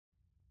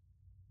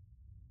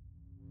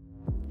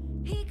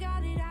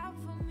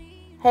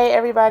Hey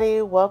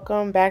everybody,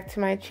 welcome back to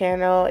my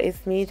channel.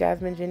 It's me,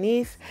 Jasmine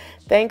Janice.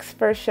 Thanks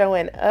for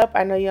showing up.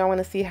 I know y'all want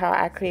to see how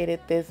I created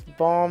this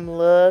bomb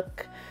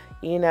look.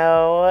 I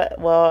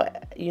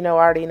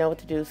already know what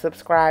to do.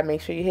 Subscribe.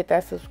 Make sure you hit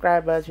that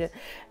subscribe button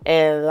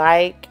and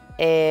like,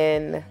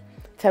 and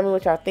tell me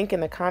what y'all think in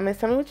the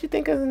comments. Tell me what you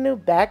think of the new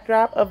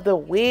backdrop of the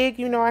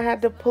wig. I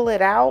had to pull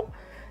it out.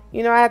 I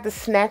had to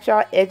snatch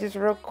y'all edges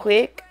real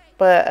quick.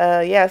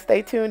 But yeah,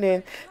 stay tuned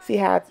and see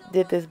how I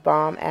did this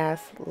bomb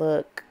ass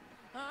look.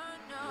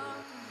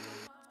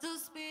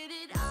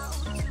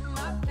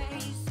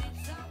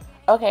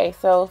 Okay,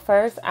 so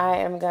first I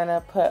am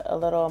gonna put a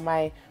little of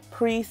my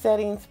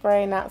pre-setting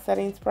spray, not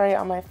setting spray,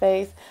 on my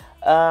face.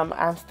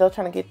 I'm still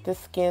trying to get the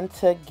skin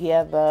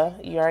together.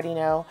 You already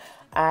know.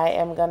 I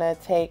am gonna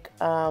take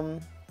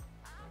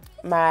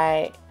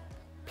my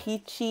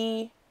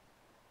peachy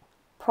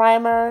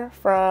primer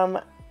from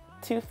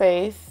Too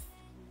Faced.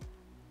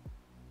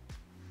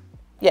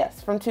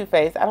 Yes, from Too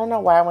Faced. I don't know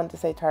why I wanted to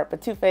say Tarte,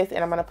 but Too Faced,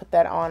 and I'm gonna put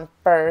that on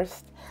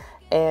first.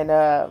 And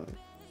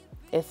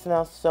it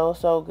smells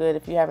so good.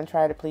 If you haven't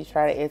tried it, please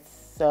try it. It's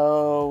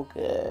so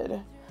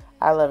good.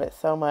 I love it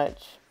so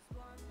much.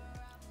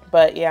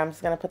 But yeah, I'm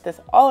just going to put this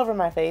all over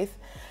my face.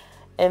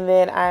 And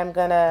then I'm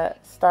going to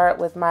start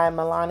with my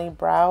Milani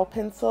brow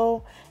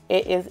pencil.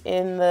 It is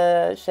in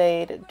the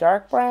shade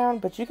dark brown,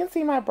 but you can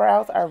see my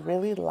brows are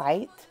really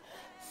light.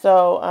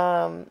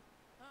 So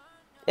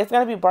it's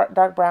going to be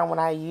dark brown when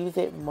I use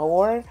it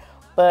more.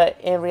 But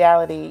in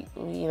reality,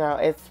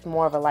 it's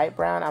more of a light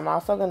brown. I'm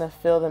also going to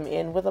fill them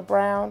in with a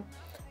brown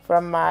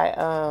from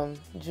my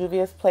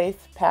Juvia's Place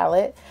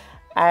palette.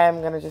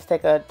 I'm going to just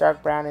take a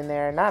dark brown in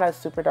there. Not a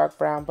super dark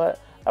brown, but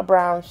a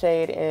brown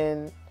shade,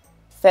 and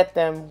set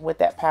them with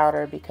that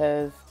powder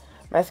because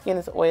my skin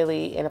is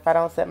oily. And if I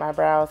don't set my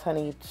brows,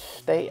 honey,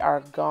 they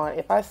are gone.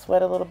 If I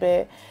sweat a little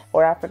bit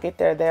or I forget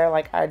they're there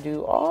like I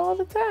do all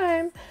the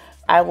time,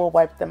 I will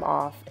wipe them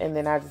off. And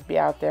then I'll just be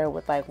out there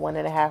with like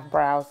 1.5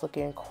 brows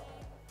looking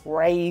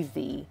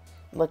crazy,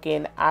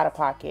 looking out of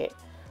pocket.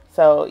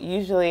 So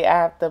usually I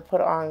have to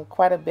put on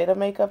quite a bit of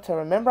makeup to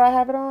remember I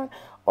have it on,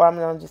 or I'm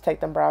gonna just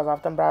take them brows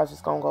off. Them brows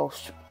just gonna go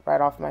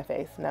right off my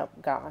face. Nope,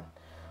 gone.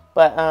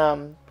 But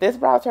this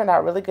brow turned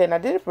out really good, and I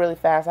did it really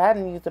fast. I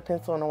hadn't used a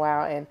pencil in a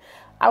while, and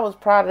I was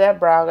proud of that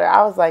brow.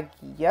 I was like,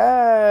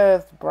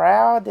 yes,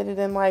 brow. Did it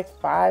in like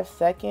 5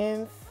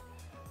 seconds.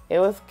 It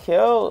was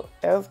cute.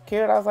 It was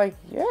cute. I was like,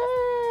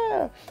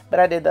 yeah. But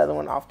I did the other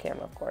one off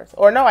camera, of course.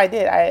 Or no, I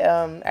did. I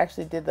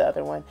actually did the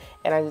other one,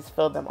 and I just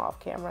filled them off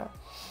camera.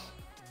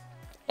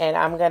 And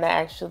I'm going to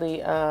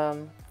actually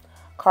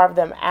carve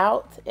them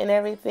out and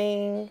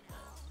everything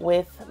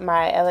with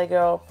my LA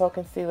Girl Pro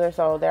Concealer.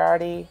 So they're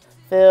already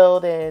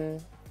filled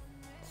and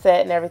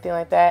set and everything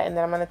like that. And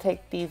then I'm going to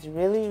take these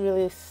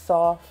really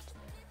soft,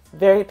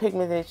 very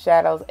pigmented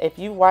shadows. If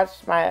you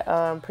watched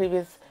my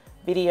previous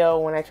video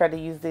when I tried to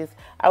use this,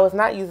 I was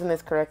not using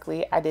this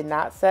correctly. I did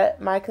not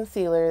set my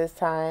concealer this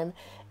time.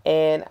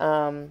 And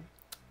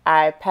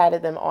I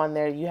patted them on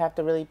there. You have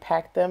to really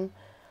pack them.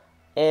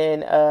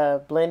 And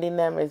blending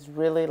them is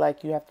really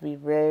like, you have to be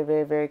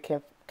very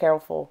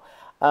careful.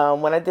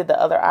 When I did the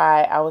other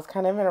eye, I was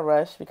kind of in a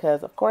rush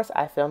because of course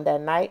I filmed at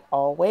night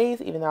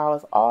always, even though I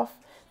was off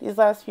these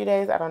last few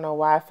days. I don't know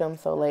why I filmed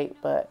so late,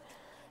 but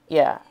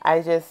yeah, I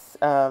just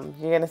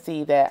you're gonna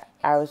see that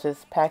I was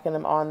just packing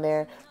them on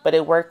there, but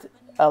it worked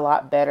a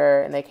lot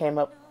better and they came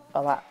up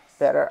a lot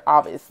better.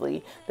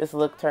 Obviously this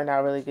look turned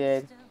out really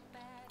good,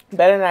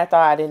 better than I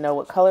thought. I didn't know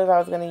what colors I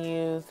was gonna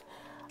use.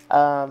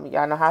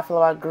 Y'all know how I feel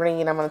about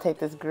green. I'm going to take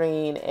this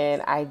green,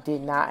 and I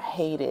did not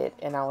hate it,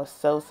 and I was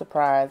so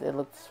surprised. It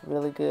looks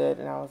really good,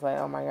 and I was like,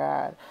 oh my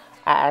god,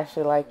 I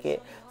actually like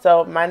it.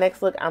 So my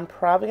next look, I'm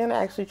probably going to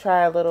actually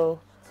try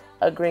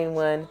a green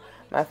one.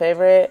 My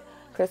favorite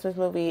Christmas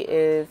movie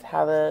is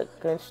How the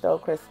Grinch Stole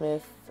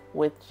Christmas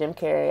with Jim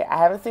Carrey. I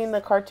haven't seen the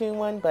cartoon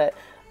one, but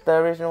the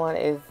original one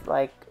is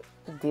like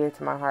dear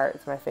to my heart.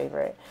 It's my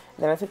favorite.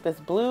 And then I took this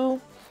blue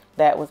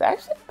that was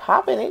actually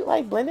popping. It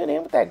like blended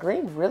in with that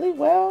green really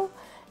well.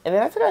 And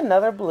then I took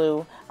another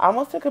blue. I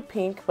almost took a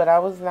pink, but I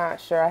was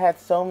not sure. I had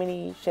so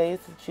many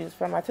shades to choose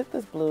from. I took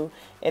this blue,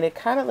 and it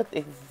kind of looked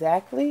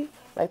exactly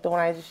like the one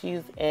I just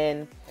used,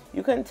 and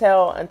you couldn't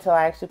tell until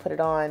I actually put it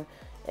on,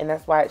 and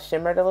that's why it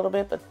shimmered a little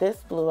bit. But this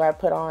blue I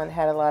put on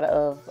had a lot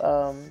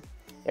of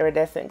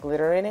iridescent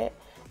glitter in it,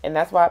 and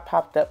that's why it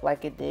popped up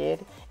like it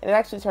did. And it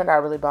actually turned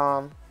out really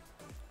bomb.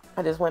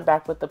 I just went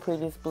back with the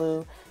previous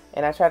blue,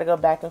 and I try to go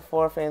back and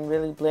forth and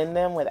really blend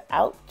them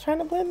without trying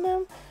to blend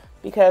them,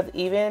 because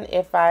even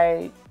if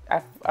I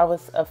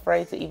was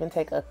afraid to even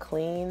take a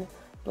clean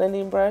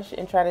blending brush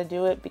and try to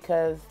do it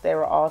because they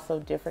were all so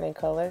different in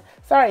color.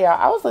 Sorry y'all,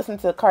 I was listening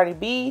to Cardi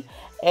B,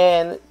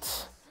 and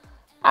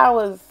I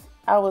was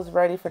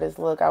ready for this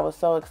look. I was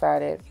so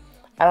excited.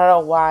 I don't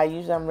know why.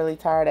 Usually I'm really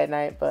tired at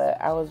night, but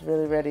I was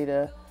really ready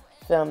to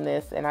film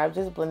this, and I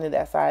just blended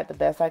that side the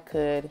best I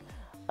could.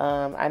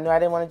 I knew I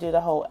didn't want to do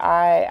the whole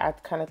eye. I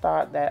kind of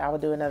thought that I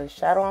would do another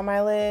shadow on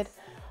my lid,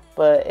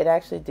 but it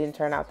actually didn't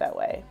turn out that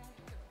way.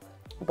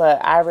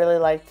 But I really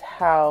liked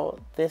how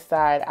this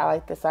side, I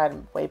like this side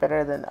way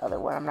better than the other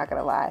one, I'm not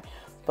going to lie.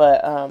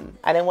 But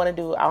I didn't want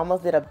to do, I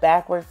almost did a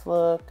backwards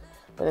look,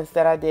 but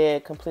instead I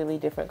did completely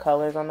different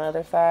colors on the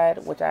other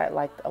side, which I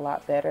liked a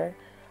lot better.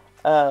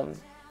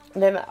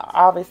 Then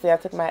obviously I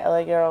took my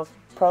LA Girl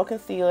Pro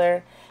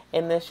Concealer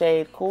in the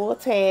shade Cool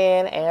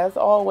Tan, as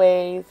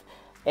always.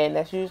 And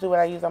that's usually what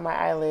I use on my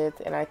eyelids.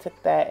 And I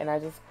took that and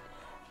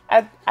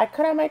I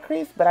cut out my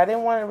crease, but I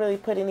didn't want to really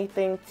put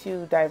anything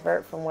to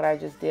divert from what I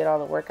just did, all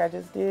the work I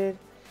just did.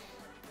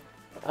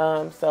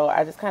 So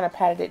I just kind of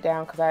patted it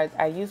down because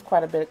I used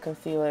quite a bit of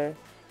concealer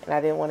and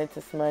I didn't want it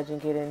to smudge and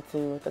get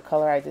into the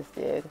color I just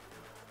did.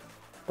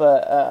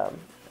 But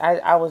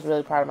I was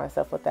really proud of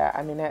myself with that.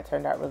 I mean, that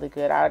turned out really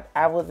good.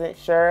 I wasn't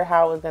sure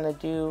how I was going to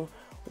do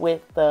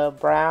with the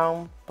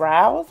brown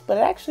brows, but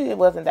actually it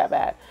wasn't that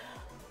bad.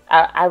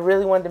 I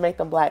really wanted to make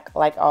them black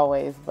like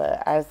always,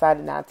 but I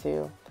decided not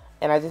to.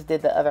 And I just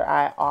did the other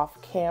eye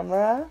off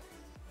camera.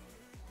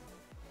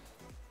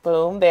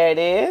 Boom, there it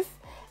is.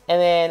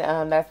 And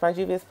then that's my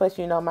Juvia's Place,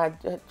 you know, my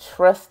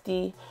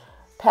trusty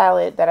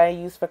palette that I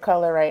use for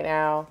color right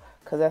now,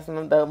 because that's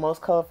the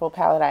most colorful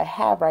palette I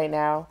have right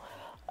now.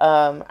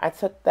 I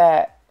took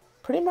that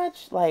pretty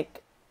much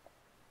like,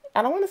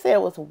 I don't want to say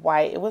it was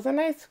white. It was a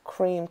nice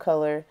cream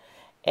color.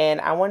 And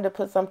I wanted to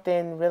put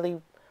something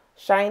really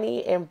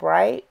shiny and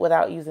bright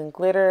without using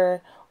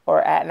glitter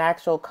or an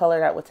actual color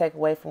that would take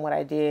away from what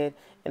I did.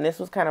 And this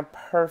was kind of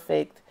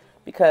perfect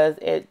because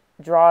it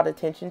drawed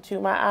attention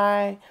to my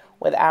eye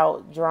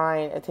without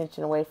drawing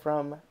attention away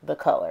from the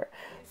color.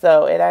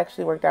 So it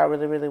actually worked out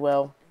really, really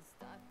well.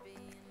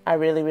 I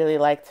really, really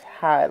liked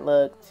how it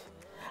looked.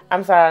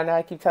 I'm sorry, I know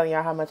I keep telling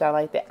y'all how much I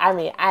liked it. I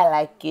mean, I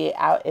like it.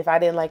 If I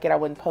didn't like it, I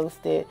wouldn't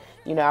post it.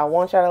 You know, I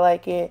want y'all to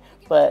like it.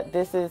 But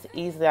this is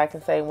easily, I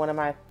can say, one of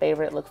my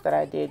favorite looks that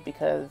I did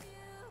because,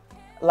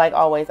 like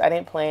always, I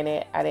didn't plan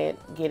it. I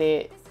didn't get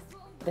it.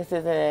 This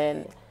isn't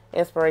an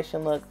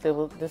inspiration look.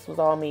 This was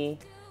all me.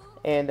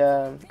 And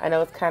I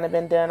know it's kind of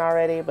been done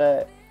already,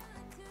 but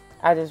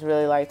I just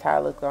really liked how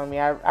it looked on me.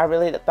 I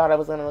really thought I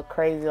was going to look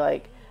crazy.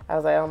 Like, I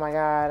was like, oh my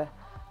God,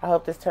 I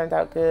hope this turns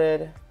out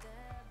good.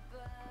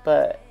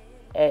 But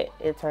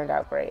it turned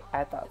out great.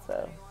 I thought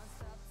so.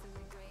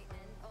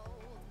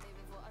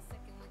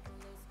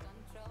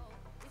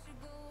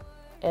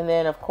 And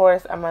then, of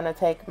course, I'm going to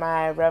take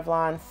my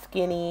Revlon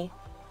Skinny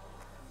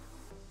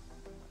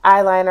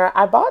eyeliner.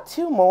 I bought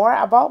two more.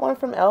 I bought one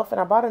from e.l.f. and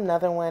I bought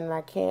another one. And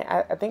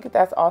I think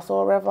that's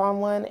also a Revlon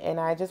one. And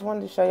I just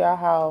wanted to show y'all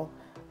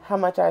how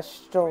much I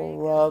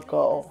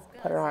struggle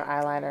putting on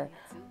eyeliner.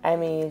 I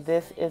mean,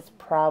 this is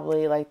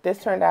probably, like,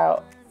 this turned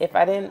out,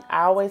 I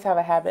always have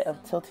a habit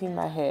of tilting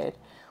my head,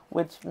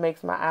 which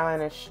makes my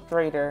eyeliner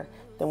straighter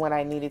than what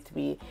I need it to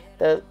be.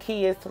 The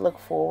key is to look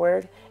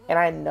forward, and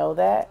I know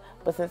that,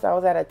 but since I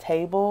was at a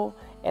table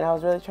and I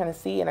was really trying to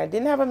see, and I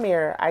didn't have a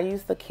mirror, I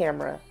used the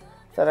camera.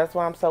 So that's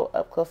why I'm so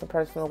up close and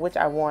personal, which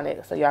I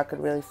wanted, so y'all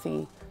could really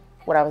see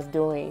what I was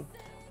doing.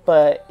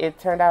 But it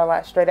turned out a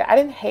lot straighter. I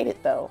didn't hate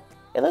it, though.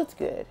 It looked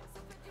good.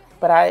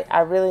 But I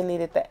really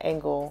needed the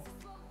angle,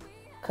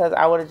 because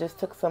I would have just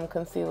took some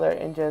concealer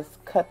and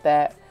just cut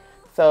that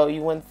so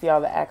you wouldn't see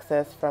all the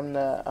excess from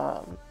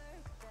the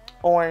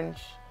orange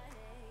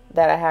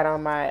that I had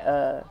on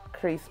my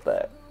crease.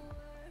 But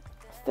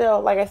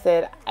still, like I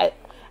said,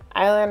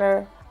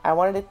 eyeliner, I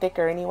wanted it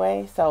thicker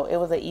anyway, so it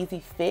was an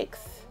easy fix.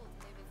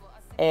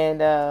 And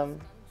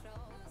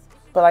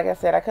but like I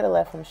said, I could have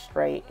left them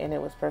straight and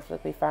it was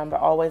perfectly fine. But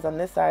always on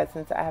this side,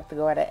 since I have to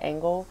go at an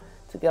angle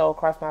to go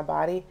across my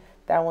body,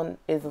 that one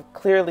is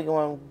clearly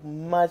going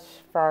much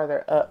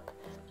farther up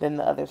than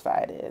the other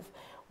side is,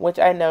 which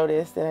I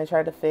noticed and I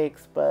tried to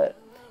fix, but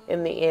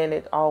in the end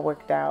it all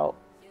worked out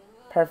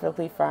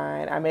perfectly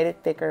fine. I made it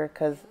thicker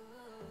because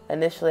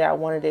initially I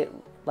wanted it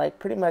like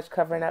pretty much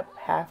covering up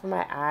half of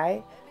my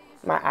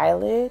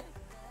eyelid,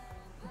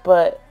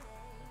 but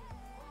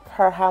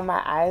for how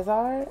my eyes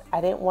are,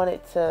 I didn't want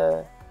it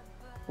to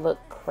look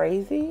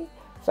crazy,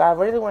 so I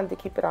really wanted to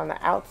keep it on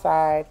the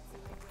outside,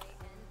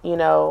 you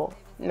know,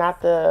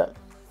 not the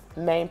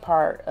main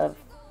part of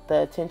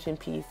the attention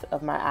piece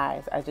of my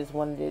eyes. I just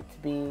wanted it to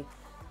be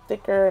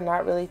thicker,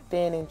 not really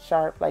thin and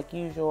sharp like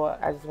usual.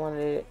 I just wanted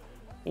it,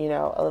 you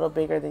know, a little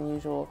bigger than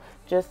usual,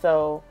 just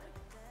so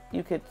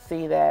you could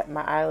see that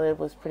my eyelid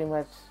was pretty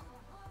much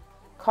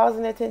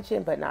causing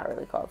attention, but not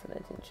really causing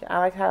attention. I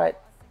like how it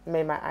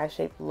made my eye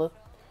shape look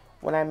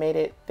when I made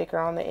it thicker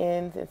on the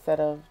ends instead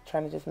of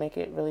trying to just make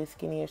it really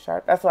skinny and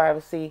sharp. That's why I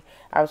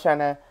was trying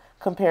to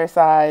compare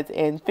sides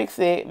and fix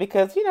it,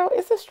 because, you know,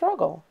 it's a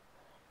struggle.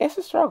 It's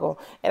a struggle.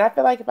 And I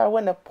feel like if I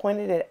wouldn't have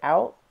pointed it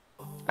out,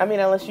 I mean,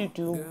 unless you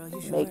do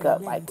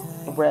makeup like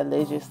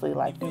religiously,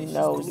 like you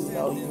know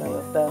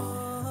your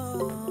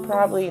stuff,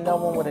 probably no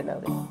one would have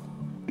noticed.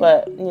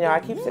 But, you know, I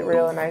keeps it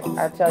real, and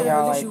I tell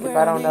y'all, like, if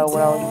I don't know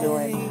what I was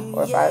doing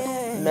or if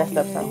I messed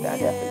up something, I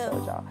definitely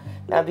told y'all.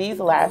 Now, these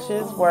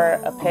lashes were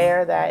a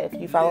pair that if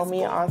you follow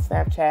me on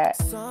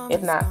Snapchat,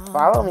 if not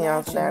follow me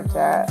on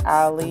Snapchat,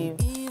 I'll leave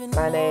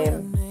my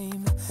name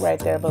right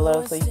there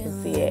below so you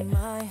can see it.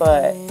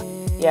 But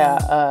yeah,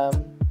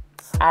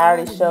 I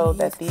already showed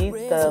that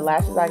the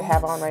lashes I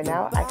have on right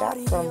now, I got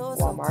from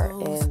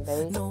Walmart, and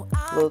they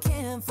look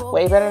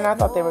way better than I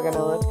thought they were going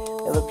to look.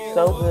 They look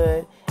so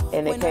good,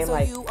 and it came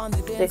like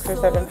 6 or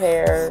 7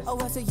 pairs,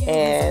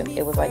 and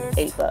it was like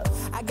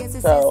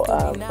 $8. So,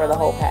 for the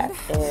whole pack,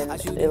 and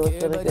it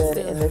looks really good.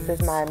 And this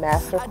is my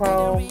Master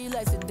Chrome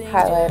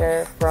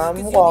highlighter from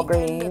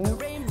Walgreens.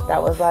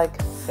 That was like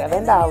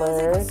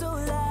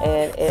 $7.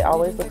 And it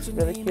always looks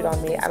really cute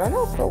on me. I don't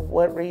know for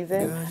what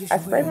reason. I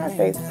sprayed my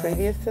face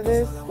previous to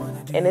this,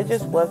 and it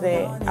just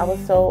wasn't, I was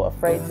so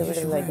afraid to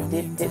really like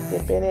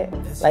dip in it.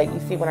 Like, you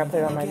see when I put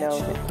it on my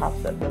nose, it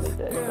pops up really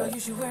good.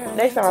 But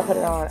next time I put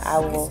it on, I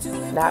will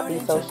not be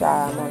so shy.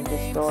 I'm going to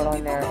just throw it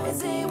on there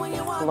and be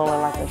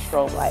glowing like a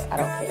strobe light. I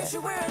don't care.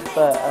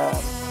 But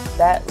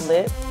that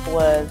lip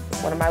was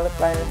one of my lip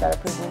liners that I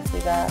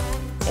previously got,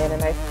 and a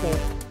nice pink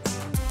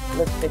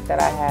lipstick that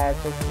I had,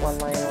 just one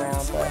laying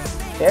around. But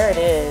there it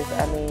is.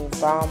 I mean,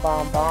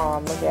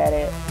 bomb. Look at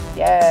it.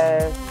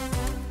 Yes.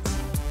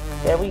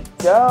 There we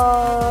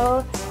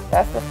go.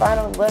 That's the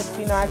final look.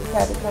 You know, I just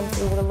had to come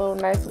through with a little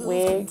nice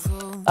wig.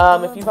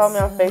 If you follow me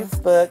on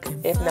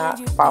Facebook, if not,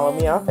 follow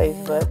me on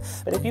Facebook.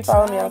 But if you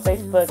follow me on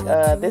Facebook,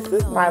 this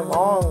is my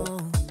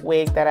long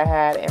wig that I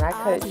had, and I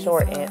cut it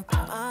short, and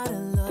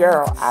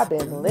girl, I've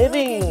been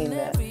living.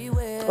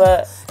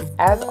 But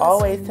as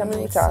always, tell me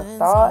what y'all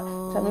thought.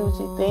 Tell me what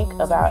you think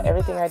about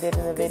everything I did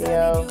in the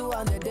video.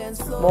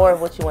 More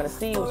of what you want to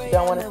see, what you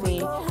don't want to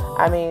see.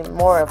 I mean,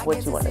 more of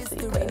what you want to see,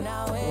 because, you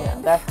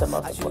know, that's the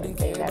most important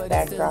thing. That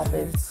backdrop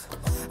is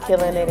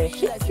killing it, and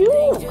she's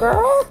cute,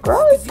 girl.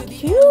 Girl is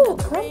cute.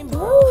 Come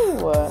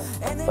through.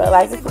 But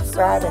like and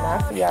subscribe, and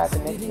I'll see y'all at the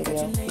next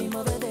video.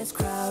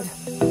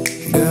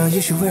 Girl,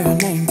 you should wear a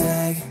name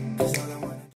tag.